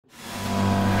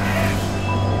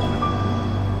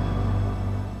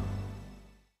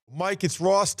Mike, it's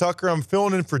Ross Tucker. I'm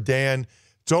filling in for Dan.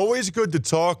 It's always good to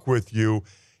talk with you.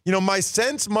 You know, my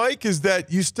sense, Mike, is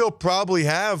that you still probably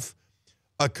have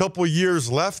a couple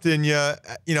years left in you,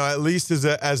 you know, at least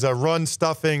as a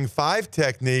run-stuffing 5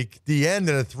 technique, the end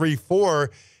in a 3-4,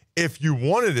 if you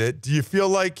wanted it. Do you feel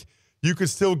like you could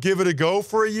still give it a go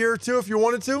for a year or two if you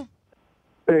wanted to?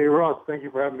 Hey, Ross, thank you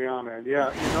for having me on, man.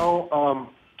 Yeah,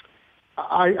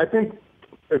 I think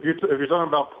if you're talking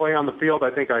about play on the field, I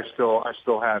think I still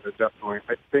have it, definitely.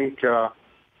 I think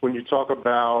when you talk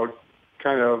about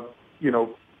kind of,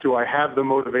 do I have the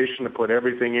motivation to put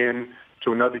everything in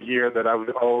to another year that I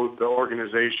would owe the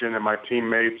organization and my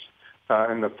teammates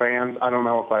and the fans? I don't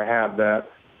know if I have that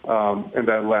and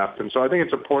that left. And so I think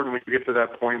it's important when you get to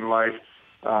that point in life,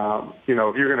 if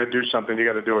you're going to do something, you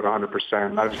got to do it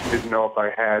 100%. I just didn't know if I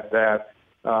had that.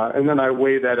 And then I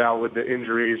weigh that out with the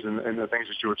injuries and the things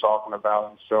that you were talking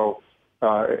about. And so,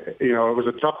 it was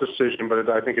a tough decision, but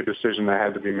I think a decision that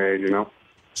had to be made,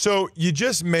 So you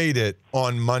just made it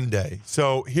on Monday.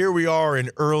 So here we are in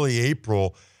early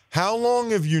April. How long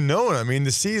have you known? I mean,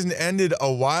 the season ended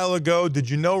a while ago. Did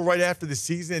you know right after the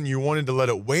season you wanted to let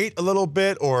it wait a little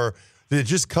bit, or did it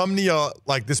just come to you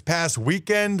like this past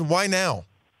weekend? Why now?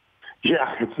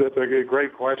 Yeah, it's a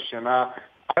great question.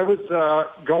 I was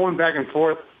going back and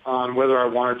forth on whether I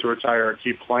wanted to retire or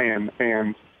keep playing,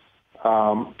 and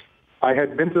I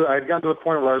had gotten to the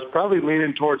point where I was probably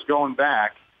leaning towards going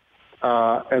back,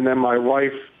 and then my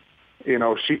wife,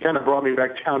 she kind of brought me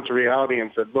back down to reality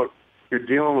and said, "Look, you're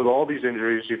dealing with all these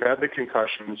injuries. You've had the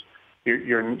concussions.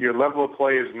 Your level of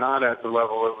play is not at the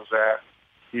level it was at.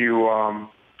 And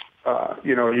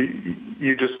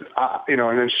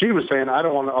then she was saying, I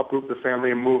don't want to uproot the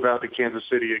family and move out to Kansas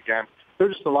City again.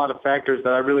 There's just a lot of factors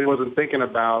that I really wasn't thinking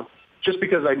about just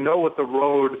because I know what the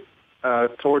road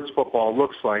towards football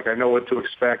looks like. I know what to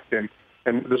expect. And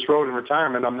this road in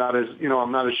retirement, I'm not as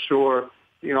sure.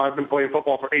 I've been playing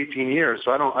football for 18 years,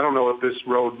 so I don't know what this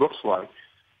road looks like.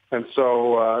 And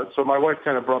so my wife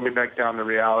kind of brought me back down to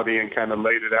reality and kind of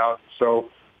laid it out. So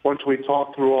once we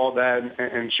talked through all that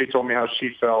and she told me how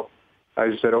she felt, I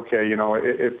just said, okay,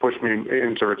 it pushed me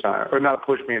into retirement, or not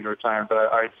pushed me into retirement, but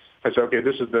I said, okay,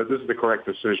 this is the correct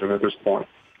decision at this point.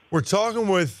 We're talking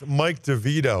with Mike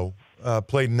DeVito,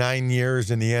 played 9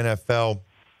 years in the NFL.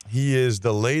 He is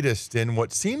the latest in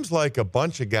what seems like a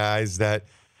bunch of guys that,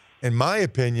 in my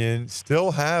opinion,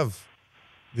 still have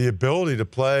the ability to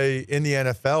play in the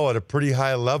NFL at a pretty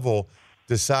high level,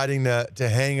 deciding to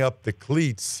hang up the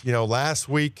cleats. Last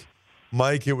week,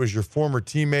 Mike, it was your former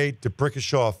teammate,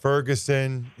 DeBrickashaw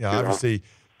Ferguson, obviously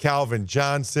Calvin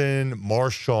Johnson,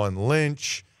 Marshawn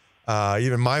Lynch,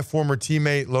 even my former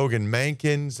teammate, Logan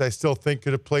Mankins, I still think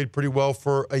could have played pretty well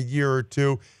for a year or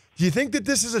two. Do you think that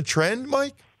this is a trend,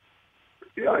 Mike?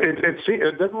 Yeah,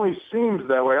 it definitely seems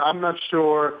that way. I'm not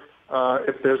sure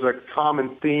if there's a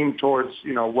common theme towards,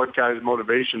 what guys'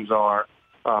 motivations are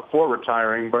for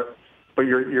retiring, but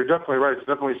you're definitely right. It's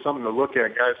definitely something to look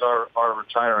at. Guys are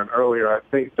retiring earlier. I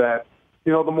think that,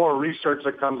 the more research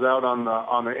that comes out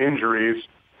on the injuries,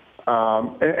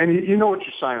 and you know what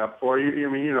you sign up for.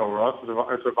 Russ,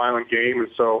 it's a violent game, and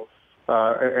so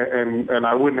and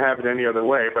I wouldn't have it any other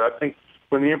way. But I think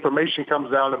when the information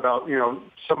comes out about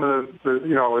some of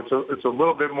it's a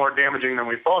little bit more damaging than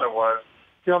we thought it was.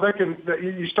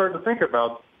 You start to think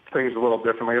about things a little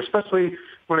differently, especially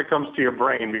when it comes to your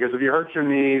brain, because if you hurt your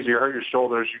knees, you hurt your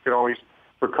shoulders, you can always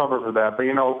recover for that. But,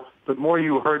 the more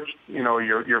you hurt,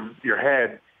 your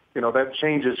head, that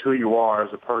changes who you are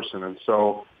as a person. And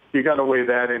so you got to weigh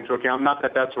that into account. Not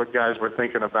that that's what guys were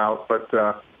thinking about, but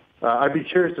I'd be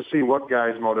curious to see what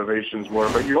guys' motivations were.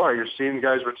 But you're seeing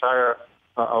guys retire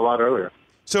a lot earlier.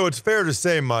 So it's fair to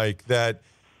say, Mike, that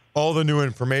all the new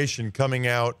information coming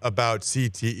out about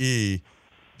CTE,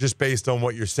 just based on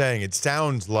what you're saying, it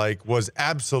sounds like was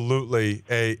absolutely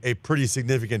a pretty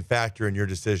significant factor in your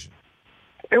decision.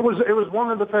 It was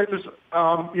one of the factors.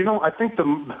 I think the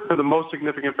most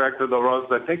significant factor, though,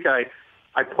 was I think I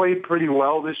played pretty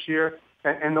well this year.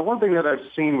 And the one thing that I've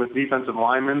seen with defensive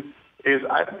linemen is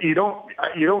you don't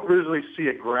usually see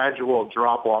a gradual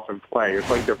drop off in play. It's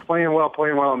like they're playing well,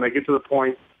 and they get to the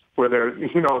point where they're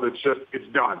it's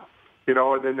done,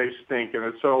 and then they stink.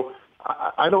 And so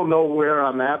I don't know where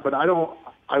I'm at, but I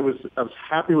was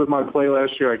happy with my play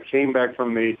last year. I came back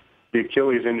from the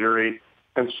Achilles injury,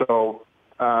 and so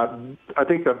I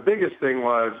think the biggest thing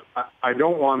was I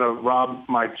don't want to rob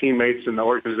my teammates and the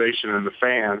organization and the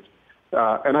fans,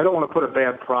 and I don't want to put a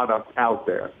bad product out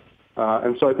there.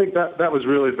 And so I think that was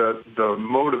really the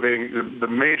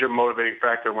major motivating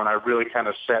factor when I really kind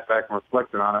of sat back and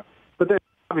reflected on it. But then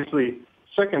obviously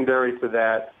secondary to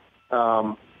that,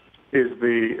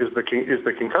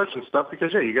 the concussion stuff,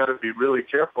 because you got to be really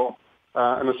careful,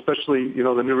 and especially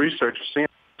the new research is seeing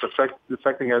it's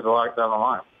affecting guys a lot down the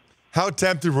line. How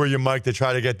tempted were you, Mike, to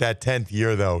try to get that 10th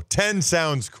year, though? 10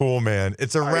 sounds cool, man.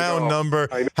 It's a round number.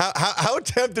 How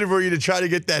tempted were you to try to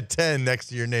get that 10 next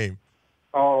to your name?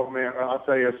 Oh, man, I'll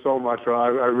tell you so much. I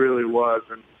really was.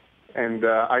 And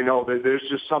I know that there's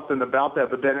just something about that.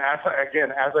 But then, as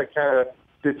I kind of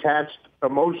detached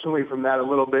emotionally from that a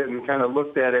little bit and kind of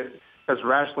looked at it as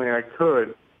rationally as I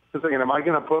could, just thinking, am I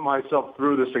going to put myself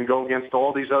through this and go against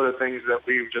all these other things that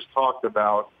we've just talked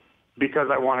about because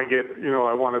I want to get,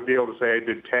 I want to be able to say I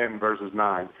did 10 versus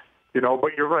 9,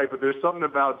 but you're right. But there's something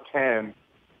about 10,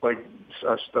 like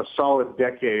a solid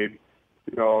decade,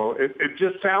 it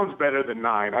just sounds better than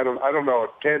 9. I don't know.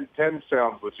 10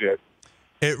 sounds legit.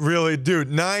 It really, dude,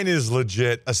 9 is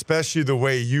legit, especially the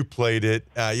way you played it.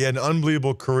 You had an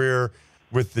unbelievable career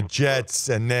with the Jets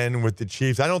and then with the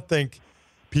Chiefs. I don't think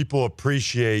people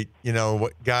appreciate,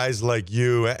 what guys like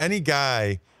you, any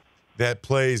guy that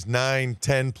plays 9,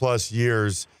 10-plus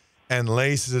years and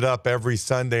laces it up every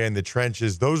Sunday in the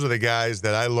trenches, those are the guys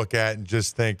that I look at and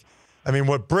just think,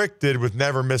 what Brick did with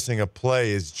never missing a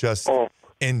play is just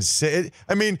insane.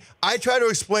 I try to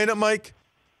explain it, Mike.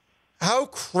 How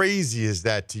crazy is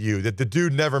that to you, that the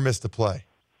dude never missed a play?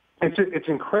 It's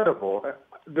incredible.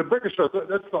 The Brick show,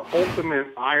 that's the ultimate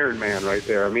Iron Man right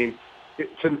there.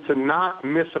 To not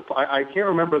miss I can't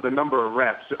remember the number of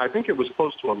reps. I think it was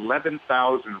close to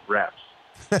 11,000 reps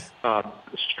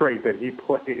straight that he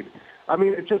played.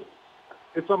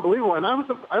 It's unbelievable. And I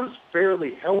was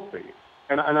fairly healthy,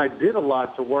 and I did a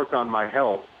lot to work on my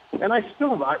health. And I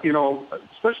still,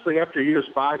 especially after years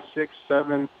 5, 6,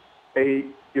 7, 8,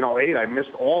 8, I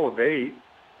missed all of 8.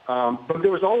 But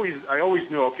there was I always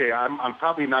knew, okay, I'm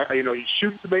probably not, you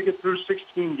shoot to make it through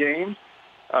 16 games.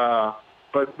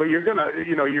 But you're going to,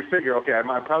 you figure, okay,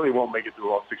 I probably won't make it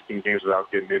through all 16 games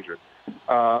without getting injured.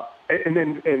 And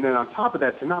then on top of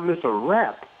that, to not miss a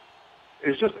rep,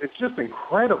 it's just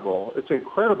incredible. It's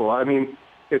incredible.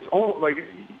 It's all like,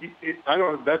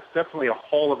 that's definitely a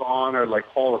Hall of Honor, like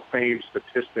Hall of Fame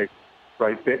statistic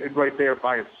right there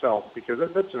by itself, because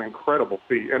that's an incredible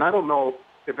feat. And I don't know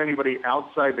if anybody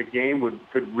outside the game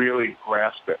could really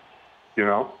grasp it.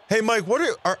 Hey, Mike,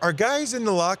 what are guys in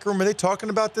the locker room? Are they talking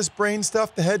about this brain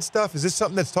stuff, the head stuff? Is this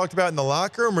something that's talked about in the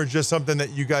locker room, or just something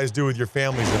that you guys do with your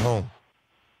families at home?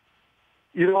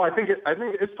 I think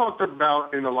it's talked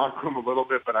about in the locker room a little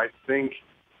bit, but I think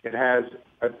it has.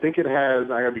 I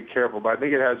gotta be careful, but I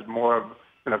think it has more of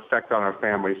an effect on our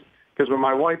families. Because when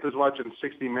my wife is watching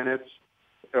 60 Minutes,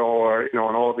 or and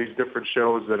all these different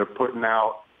shows that are putting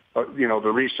out,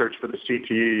 the research for the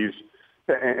CTEs.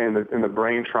 And the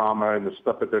brain trauma and the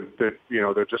stuff that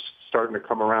they're just starting to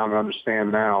come around and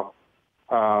understand now.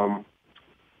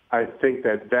 I think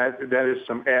that is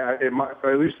some,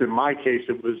 at least in my case,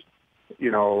 it was,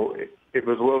 it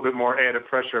was a little bit more added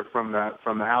pressure from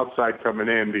the outside coming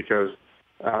in because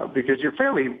your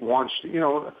family wants,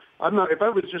 I'm not, if I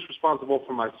was just responsible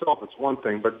for myself, it's one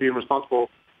thing, but being responsible,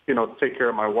 to take care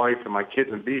of my wife and my kids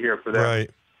and be here for them, right.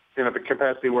 The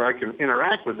capacity where I can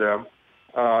interact with them.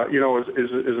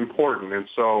 Is important. And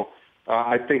so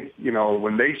I think,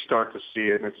 when they start to see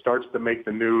it and it starts to make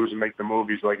the news and make the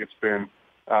movies like it's been,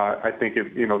 I think,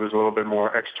 there's a little bit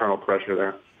more external pressure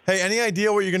there. Hey, any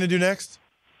idea what you're going to do next?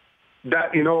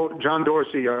 That, John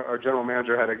Dorsey, our general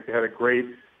manager, had a great,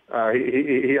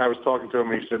 I was talking to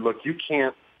him and he said, look, you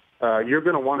can't, you're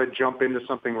going to want to jump into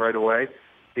something right away.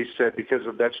 He said, because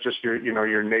that's just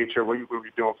your nature, what you're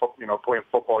doing, playing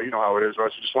football, how it is, or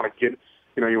else you just want to get,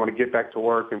 you want to get back to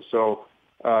work. And so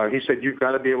he said, you've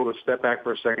got to be able to step back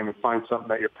for a second and find something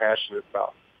that you're passionate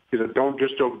about. He said, don't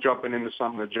just go jumping into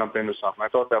something to jump into something. I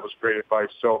thought that was great advice.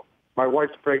 So my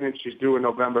wife's pregnant. She's due in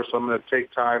November, so I'm going to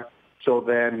take time. So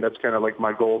then that's kind of like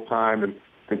my goal time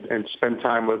and spend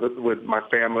time with my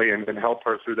family and help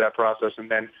her through that process,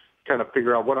 and then kind of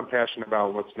figure out what I'm passionate about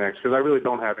and what's next, because I really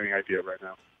don't have any idea right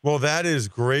now. Well, that is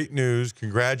great news.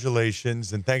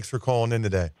 Congratulations, and thanks for calling in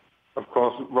today. Of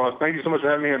course, Ross. Thank you so much for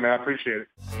having me in, man. I appreciate it.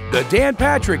 The Dan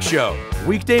Patrick Show,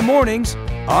 weekday mornings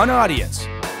on Audience.